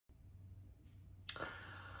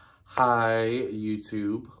Hi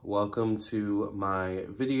YouTube, welcome to my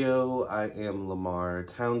video. I am Lamarr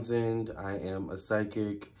Townsend. I am a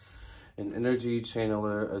psychic, an energy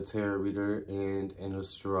channeler, a tarot reader, and an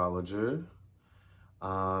astrologer.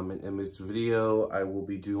 And in this video, I will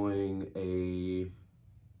be doing a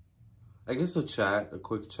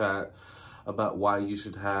quick chat about why you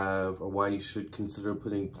should have or why you should consider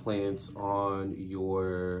putting plants on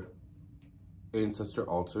your ancestor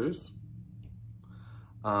altars.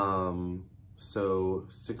 So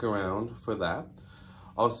stick around for that.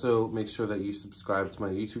 Also, make sure that you subscribe to my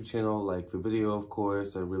YouTube channel, like the video, of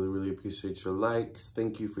course. I really appreciate your likes.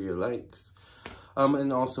 Thank you for your likes.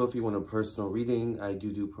 And also, if you want a personal reading, I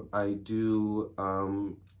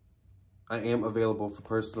am available for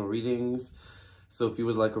personal readings. So if you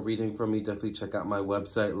would like a reading from me, definitely check out my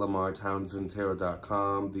website,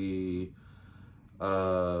 lamarrtownsendtarot.com. The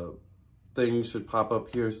thing should pop up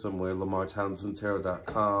here somewhere,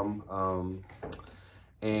 lamarrtownsendtarot.com.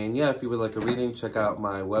 And yeah, if you would like a reading, check out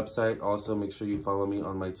my website. Also, make sure you follow me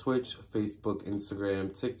on my Twitch, Facebook,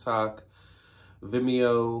 Instagram, TikTok,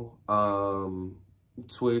 Vimeo,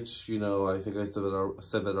 Twitch. You know, I think I said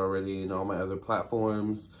that already, and all my other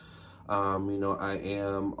platforms. You know, I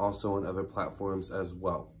am also on other platforms as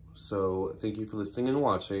well. So thank you for listening and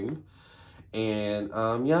watching. And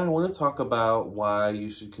yeah, I want to talk about why you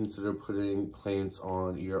should consider putting plants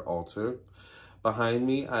on your altar. Behind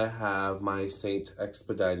me, I have my Saint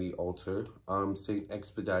Expedite altar. Saint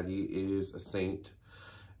Expedite is a saint,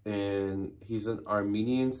 and he's an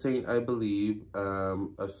Armenian saint, I believe,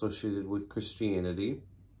 associated with Christianity.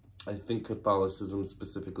 I think Catholicism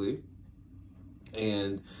specifically.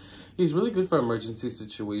 And he's really good for emergency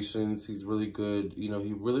situations. He's really good, you know,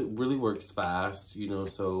 he really works fast, you know,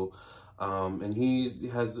 so and he's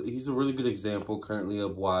a really good example currently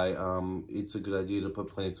of why it's a good idea to put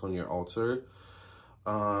plants on your altar.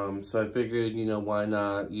 So I figured, you know, why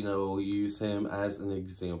not, you know, use him as an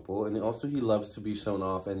example. And also he loves to be shown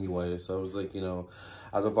off anyway. So I was like, you know,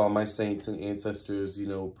 out of all my saints and ancestors, you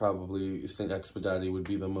know, probably Saint Expedite would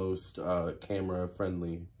be the most camera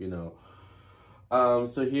friendly, you know.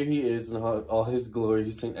 So here he is in all his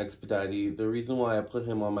glory, Saint Expedite. The reason why I put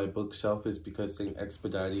him on my bookshelf is because Saint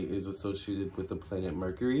Expedite is associated with the planet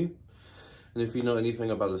Mercury. And if you know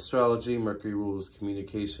anything about astrology, Mercury rules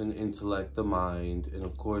communication, intellect, the mind. And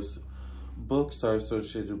of course, books are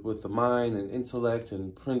associated with the mind and intellect,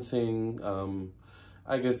 and printing,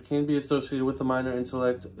 I guess, can be associated with the mind or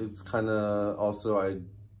intellect. It's kind of also, I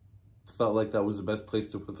felt like that was the best place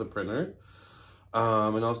to put the printer.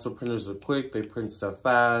 And also printers are quick, they print stuff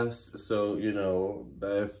fast, so, you know,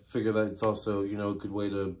 I figure that it's also, you know, a good way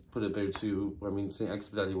to put it there too. I mean, Saint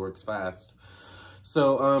Expedite works fast.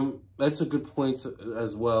 So, that's a good point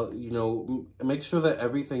as well. You know, make sure that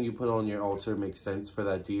everything you put on your altar makes sense for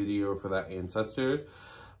that deity or for that ancestor.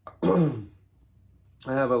 I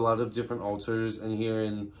have a lot of different altars in here,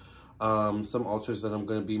 and some altars that I'm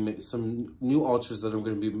going to be, some new altars that I'm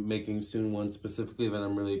going to be making soon, one specifically that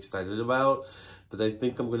I'm really excited about, that I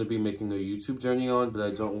think I'm going to be making a YouTube journey on, but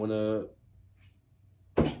I don't want to...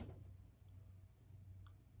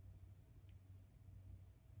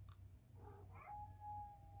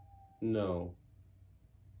 No.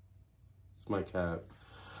 It's my cat.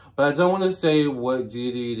 But I don't want to say what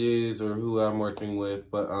deity it is or who I'm working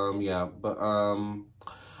with, but yeah, but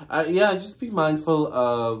yeah, just be mindful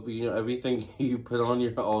of, you know, everything you put on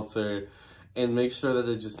your altar and make sure that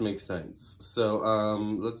it just makes sense. So,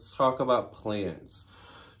 let's talk about plants.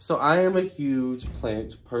 So I am a huge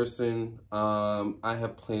plant person. I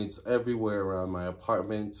have plants everywhere around my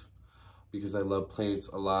apartment because I love plants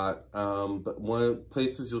a lot. But one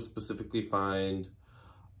places you'll specifically find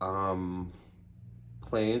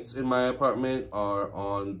plants in my apartment are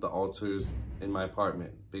on the altars in my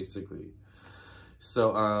apartment, basically.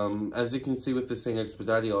 So, as you can see with the Saint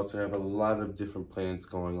Expedite altar, I have a lot of different plants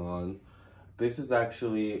going on. This is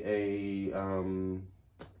actually a,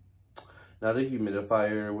 not a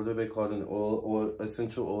humidifier, what do they call it, an oil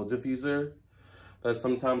essential oil diffuser that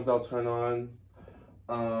sometimes I'll turn on.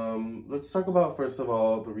 Let's talk about, first of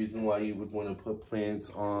all, the reason why you would want to put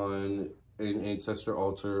plants on an ancestor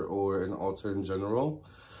altar or an altar in general.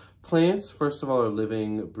 Plants, first of all, are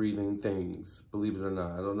living, breathing things, believe it or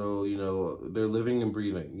not. I don't know, you know, they're living and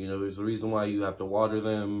breathing. You know, there's a reason why you have to water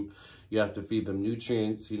them. You have to feed them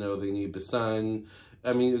nutrients. You know, they need the sun.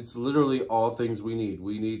 I mean, it's literally all things we need.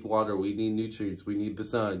 We need water. We need nutrients. We need the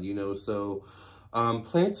sun, you know. So,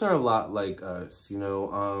 plants are a lot like us, you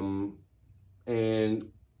know.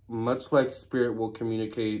 And much like spirit will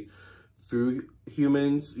communicate through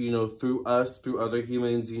humans, you know, through us, through other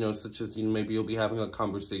humans, you know, such as, you know, maybe you'll be having a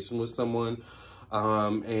conversation with someone.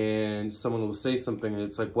 and someone will say something and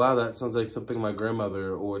it's like, wow, that sounds like something my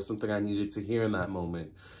grandmother or something I needed to hear in that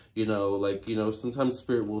moment. You know, like, you know, sometimes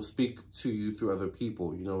spirit will speak to you through other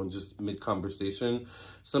people, you know, and just mid-conversation.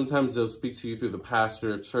 Sometimes they'll speak to you through the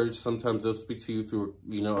pastor at church. Sometimes they'll speak to you through,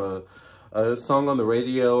 you know, a song on the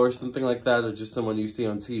radio or something like that, or just someone you see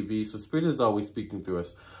on TV. So spirit is always speaking through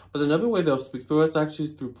us. But another way they'll speak through us actually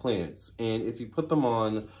is through plants. And if you put them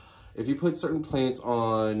on, if you put certain plants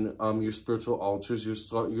on your spiritual altars,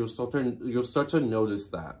 you'll start to notice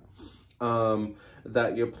that.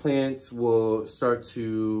 That your plants will start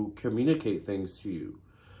to communicate things to you.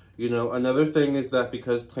 You know, another thing is that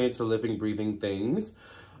because plants are living, breathing things,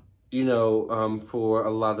 you know, for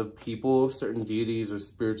a lot of people, certain deities or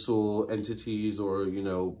spiritual entities or, you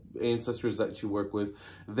know, ancestors that you work with,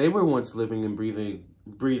 they were once living and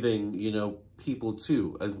breathing, you know, people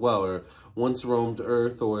too, as well, or once roamed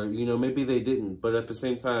earth, or, you know, maybe they didn't, but at the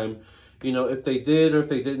same time, you know, if they did or if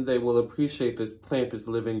they didn't, they will appreciate this plant, this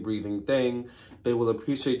living, breathing thing. They will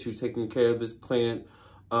appreciate you taking care of this plant.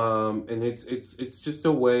 And it's just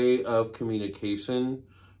a way of communication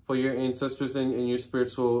for your ancestors and your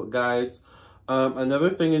spiritual guides.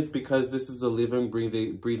 Another thing is because this is a living,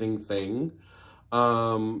 breathing thing.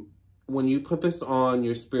 When you put this on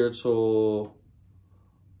your spiritual...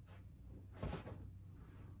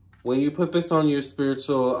 When you put this on your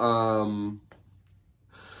spiritual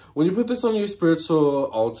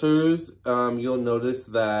altars, you'll notice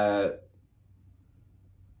that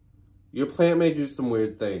your plant may do some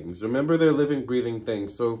weird things. Remember, they're living, breathing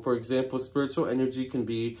things. So, for example, spiritual energy can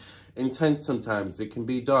be intense sometimes. It can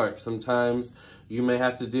be dark. Sometimes you may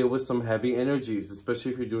have to deal with some heavy energies,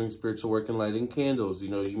 especially if you're doing spiritual work and lighting candles. You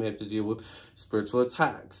know, you may have to deal with spiritual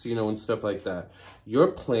attacks, you know, and stuff like that.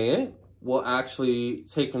 Your plant will actually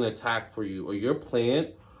take an attack for you, or your plant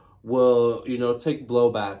will, you know, take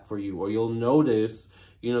blowback for you, or you'll notice,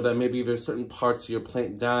 you know, that maybe there's certain parts of your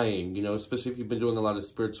plant dying, you know, especially if you've been doing a lot of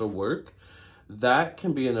spiritual work. That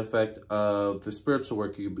can be an effect of the spiritual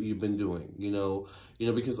work you've been doing, you know,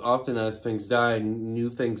 because often as things die,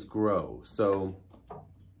 new things grow. So,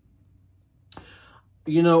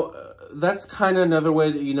 you know, that's kind of another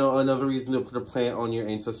way that, you know, another reason to put a plant on your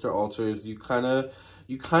ancestor altars. You kind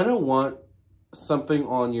of want something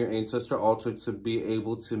on your ancestor altar to be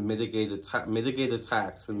able to mitigate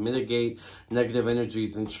attacks and mitigate negative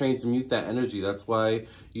energies and transmute that energy. That's why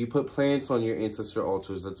you put plants on your ancestor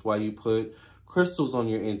altars. That's why you put crystals on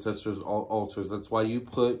your ancestors' altars. That's why you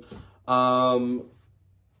put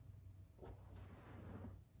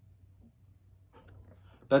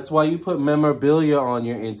memorabilia on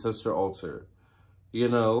your ancestor altar. You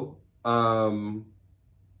know,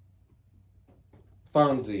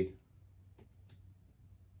 Fonzie.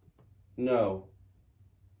 No.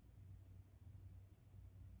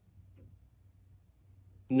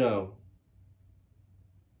 No.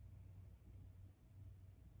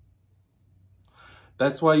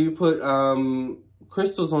 That's why you put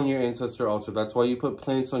crystals on your ancestor altar. That's why you put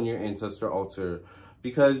plants on your ancestor altar.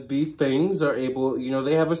 Because these things are able, you know,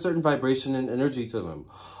 they have a certain vibration and energy to them.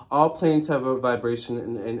 All plants have a vibration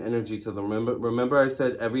and energy to them. Remember I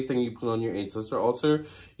said everything you put on your ancestor altar,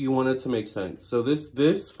 you want it to make sense. So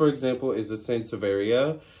this, for example, is a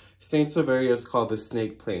Sansevieria. Sansevieria is called the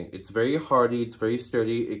snake plant. It's very hardy. It's very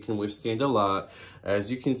sturdy. It can withstand a lot. As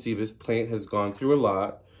you can see, this plant has gone through a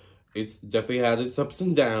lot. It's definitely had its ups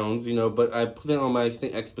and downs, you know, but I put it on my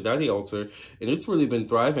St. Expedite altar, and it's really been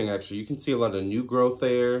thriving, actually. You can see a lot of new growth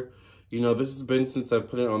there. You know, this has been since I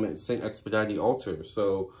put it on my St. Expedite altar.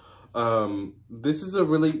 So, this is a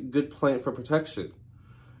really good plant for protection.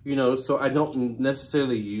 You know, so I don't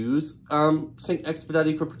necessarily use St.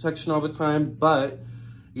 Expedite for protection all the time, but,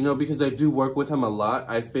 you know, because I do work with him a lot,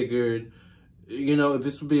 I figured, you know,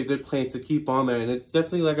 this would be a good plant to keep on there. And it's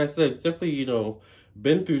definitely, like I said, it's definitely, you know,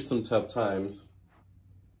 been through some tough times.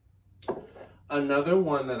 Another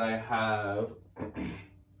one that I have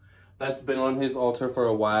that's been on his altar for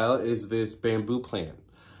a while is this bamboo plant.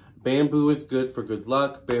 Bamboo is good for good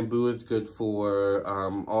luck. Bamboo is good for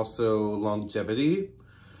also longevity.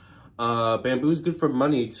 Bamboo is good for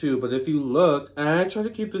money too. But if you look, and I try to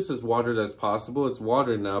keep this as watered as possible. It's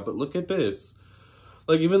watered now, but look at this.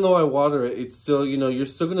 Like, even though I water it, it's still, you know, you're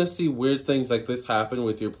still going to see weird things like this happen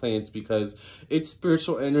with your plants because it's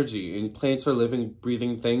spiritual energy, and plants are living,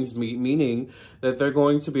 breathing things, meaning that they're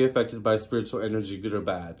going to be affected by spiritual energy, good or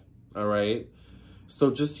bad, all right? So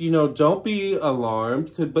just, you know, don't be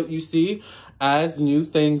alarmed, but you see, as new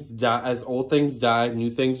things die, as old things die, new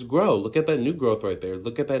things grow. Look at that new growth right there.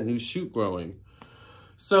 Look at that new shoot growing.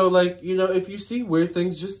 So, like, you know, if you see weird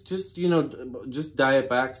things, just you know, just dial it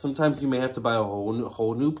back. Sometimes you may have to buy a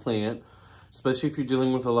whole new plant, especially if you're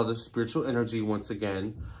dealing with a lot of spiritual energy once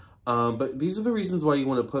again. But these are the reasons why you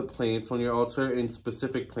want to put plants on your altar, and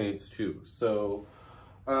specific plants too. So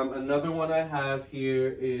another one I have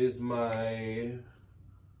here is my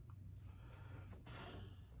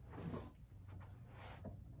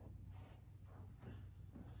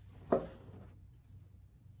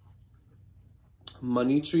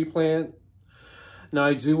money tree plant. Now,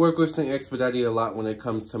 I do work with Saint Expedite a lot when it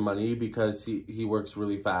comes to money, because he works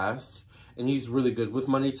really fast. And he's really good with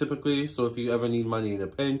money typically. So if you ever need money in a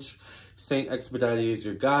pinch, Saint Expedite is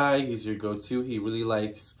your guy. He's your go-to. He really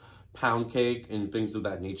likes pound cake and things of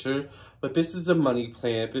that nature. But this is a money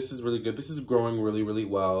plant. This is really good. This is growing really, really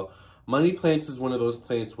well. Money plants is one of those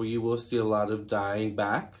plants where you will see a lot of dying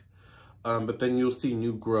back. But then you'll see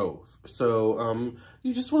new growth. So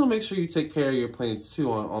you just want to make sure you take care of your plants too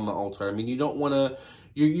on the altar. I mean, you don't want to,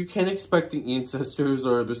 you can't expect the ancestors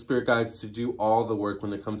or the spirit guides to do all the work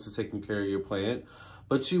when it comes to taking care of your plant.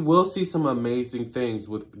 But you will see some amazing things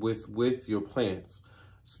with your plants.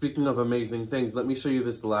 Speaking of amazing things, let me show you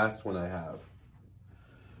this last one I have.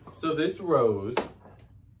 So this rose,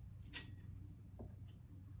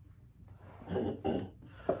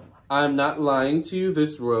 I'm not lying to you,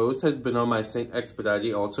 this rose has been on my Saint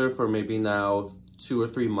Expedite altar for maybe now 2 or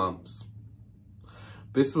 3 months.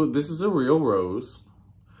 This is a real rose,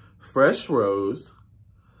 fresh rose.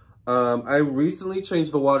 I recently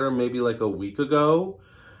changed the water maybe like a week ago.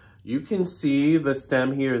 You can see the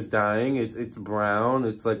stem here is dying. It's brown,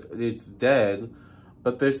 it's dead,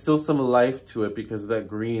 but there's still some life to it because of that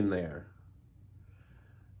green there.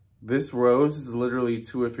 This rose is literally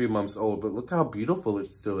 2 or 3 months old, but look how beautiful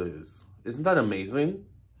it still is. Isn't that amazing?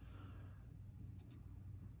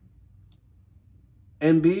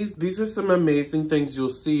 And these are some amazing things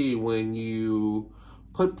you'll see when you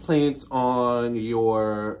put plants on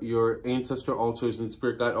your ancestor altars and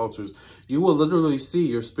spirit guide altars. You will literally see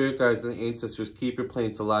your spirit guides and ancestors keep your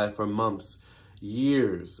plants alive for months,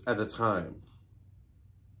 years at a time.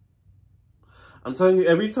 I'm telling you,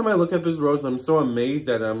 every time I look at this rose, I'm so amazed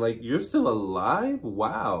at it. I'm like, you're still alive?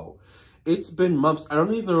 Wow. It's been months. I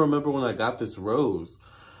don't even remember when I got this rose.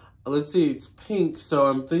 Let's see, it's pink, so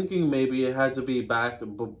I'm thinking maybe it had to be back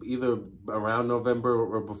either around November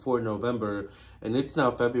or before November, and it's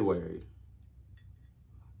now February.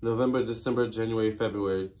 November, December, January,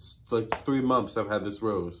 February. It's like 3 months I've had this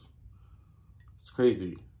rose. It's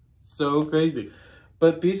crazy. So crazy.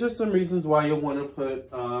 But these are some reasons why you'll want to put...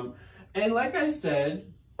 and like I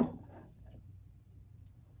said,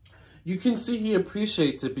 you can see he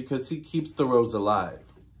appreciates it because he keeps the rose alive,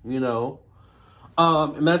 you know?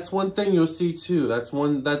 And that's one thing you'll see too. That's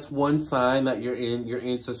one sign that your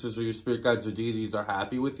ancestors or your spirit guides or deities are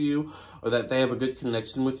happy with you, or that they have a good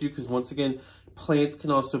connection with you. Because once again, plants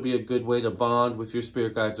can also be a good way to bond with your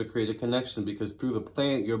spirit guides or create a connection, because through the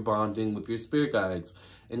plant, you're bonding with your spirit guides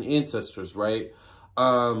and ancestors, right?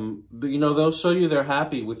 You know, they'll show you they're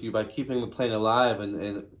happy with you by keeping the plant alive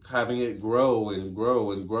and having it grow and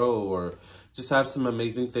grow and grow, or just have some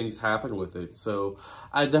amazing things happen with it. So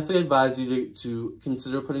I definitely advise you to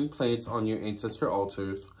consider putting plants on your ancestor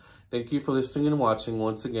altars. Thank you for listening and watching.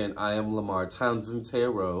 Once again, I am Lamarr Townsend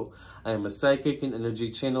Tarot. I am a psychic and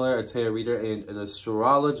energy channeler, a tarot reader, and an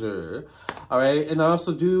astrologer. All right, and I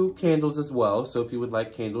also do candles as well. So if you would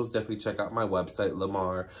like candles, definitely check out my website,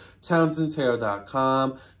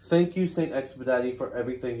 LamarrTownsendTarot.com. Thank you, Saint Expedite, for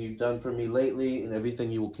everything you've done for me lately and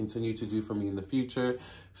everything you will continue to do for me in the future.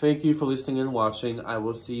 Thank you for listening and watching. I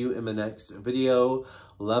will see you in the next video.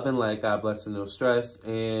 Love and light, God bless and no stress.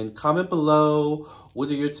 And comment below, what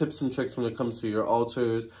are your tips and tricks when it comes to your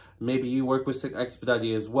altars? Maybe you work with Saint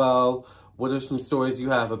Expedite as well. What are some stories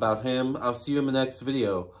you have about him? I'll see you in the next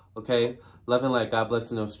video, okay? Love and light, God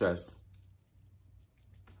bless and no stress.